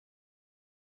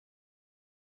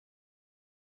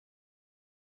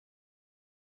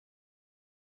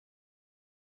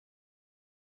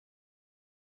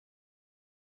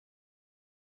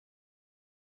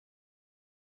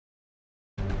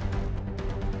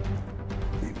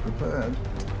prepared.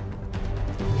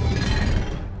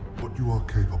 What you are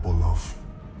capable of.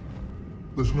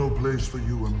 There's no place for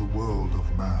you in the world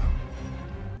of man.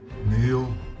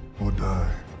 Kneel or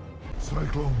die.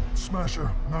 Cyclone,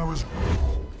 Smasher, now is...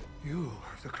 You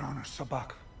have the crown of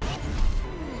Sabak.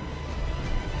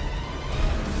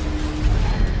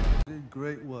 Did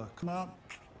great work. Come out.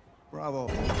 Bravo.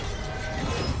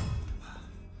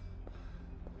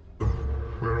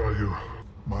 Where are you?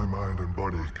 My mind and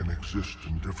body can exist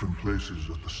in different places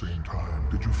at the same time.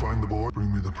 Did you find the boy?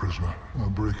 Bring me the prisoner. I'll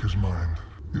break his mind.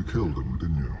 You killed him,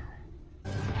 didn't you?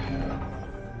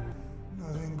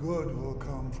 Nothing good will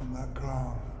come from that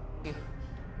crown.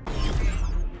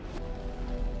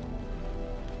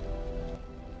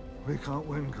 We can't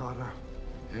win, Carter.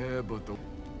 Yeah, but the...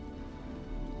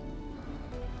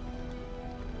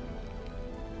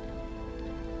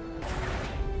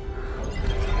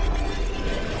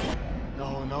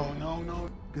 No.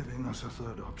 Giving us a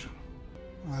third option.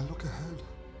 I look ahead.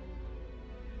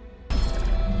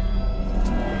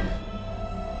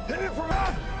 Hit it from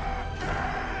out!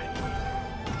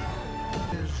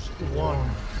 Is one.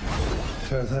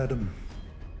 Seth Adam,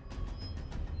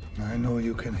 I know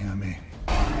you can hear me.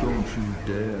 Don't you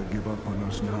dare give up on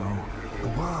us now. The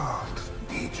world